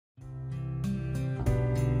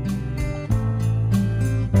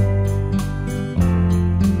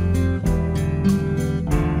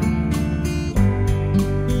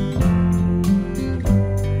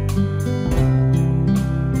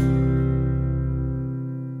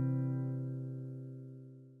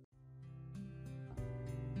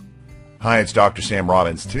Hi, it's Dr. Sam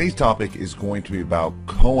Robbins. Today's topic is going to be about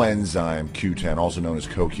coenzyme Q10, also known as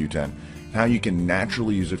CoQ10, how you can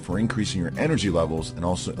naturally use it for increasing your energy levels and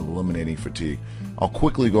also eliminating fatigue. I'll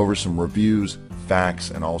quickly go over some reviews,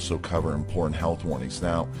 facts, and also cover important health warnings.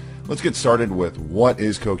 Now, let's get started with what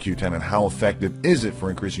is CoQ10 and how effective is it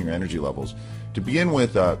for increasing your energy levels. To begin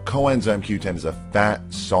with, coenzyme Q10 is a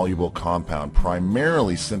fat-soluble compound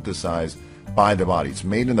primarily synthesized by the body. It's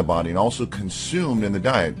made in the body and also consumed in the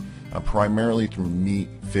diet, primarily through meat,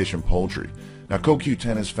 fish, and poultry. Now,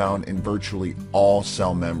 CoQ10 is found in virtually all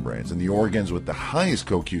cell membranes, and the organs with the highest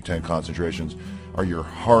CoQ10 concentrations are your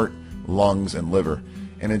heart, lungs, and liver.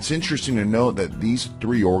 And it's interesting to note that these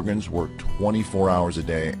three organs work 24 hours a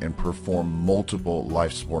day and perform multiple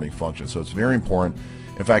life-supporting functions. So it's very important.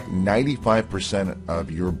 In fact, 95% of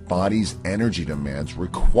your body's energy demands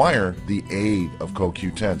require the aid of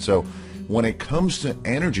CoQ10. So when it comes to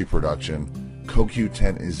energy production,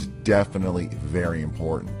 CoQ10 is definitely very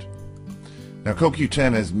important. Now,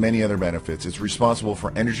 CoQ10 has many other benefits. It's responsible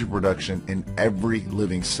for energy production in every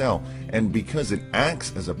living cell, and because it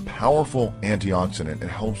acts as a powerful antioxidant, it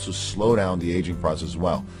helps to slow down the aging process as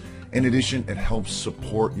well. In addition, it helps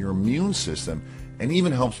support your immune system and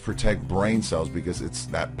even helps protect brain cells because it's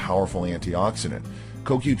that powerful antioxidant.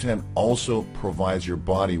 CoQ10 also provides your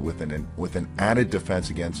body with an added defense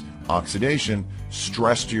against oxidation,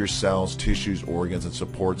 stress to your cells, tissues, organs, and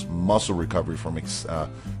supports muscle recovery from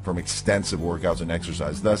extensive workouts and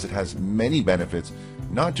exercise. Thus, it has many benefits,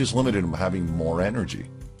 not just limited to having more energy.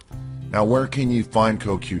 Now, where can you find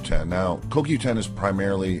CoQ10? Now, CoQ10 is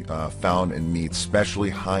primarily found in meats, especially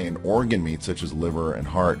high in organ meats such as liver and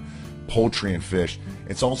heart, poultry, and fish.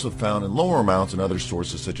 It's also found in lower amounts in other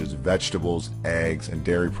sources such as vegetables, eggs, and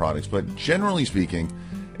dairy products. But generally speaking,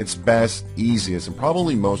 it's best, easiest, and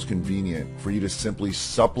probably most convenient for you to simply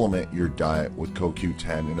supplement your diet with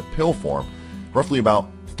CoQ10 in a pill form. Roughly about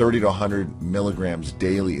 30 to 100 milligrams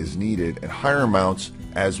daily is needed, and higher amounts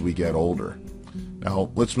as we get older.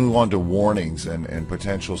 Now, let's move on to warnings and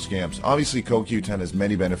potential scams. Obviously, CoQ10 has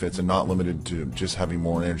many benefits and not limited to just having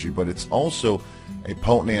more energy, but it's also a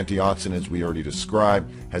potent antioxidant, as we already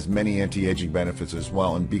described, has many anti-aging benefits as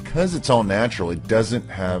well. And because it's all natural, it doesn't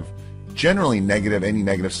have generally any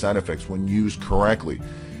negative side effects when used correctly.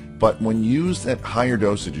 But when used at higher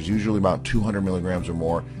dosages, usually about 200 milligrams or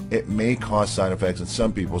more, it may cause side effects in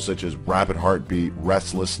some people, such as rapid heartbeat,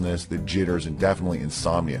 restlessness, the jitters, and definitely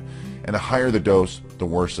insomnia. And the higher the dose, the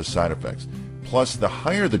worse the side effects. Plus, the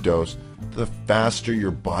higher the dose, the faster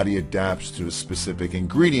your body adapts to a specific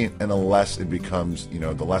ingredient, and the less it becomes,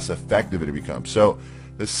 the less effective it becomes. So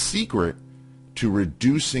the secret to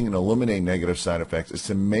reducing and eliminating negative side effects is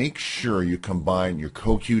to make sure you combine your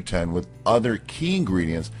CoQ10 with other key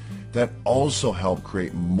ingredients that also help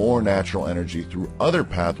create more natural energy through other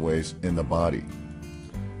pathways in the body.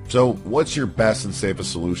 So what's your best and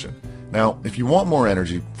safest solution? Now, if you want more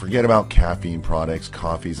energy, forget about caffeine products,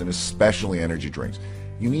 coffees, and especially energy drinks.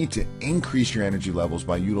 You need to increase your energy levels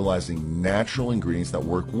by utilizing natural ingredients that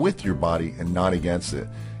work with your body and not against it.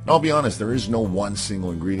 And I'll be honest, there is no one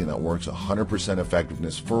single ingredient that works 100%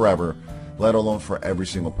 effectiveness forever, let alone for every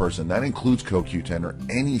single person. That includes CoQ10 or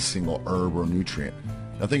any single herb or nutrient.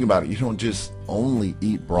 Now think about it, you don't just only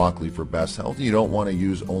eat broccoli for best health, and you don't want to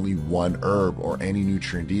use only one herb or any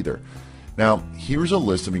nutrient either. Now, here's a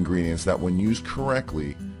list of ingredients that when used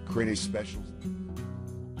correctly create a special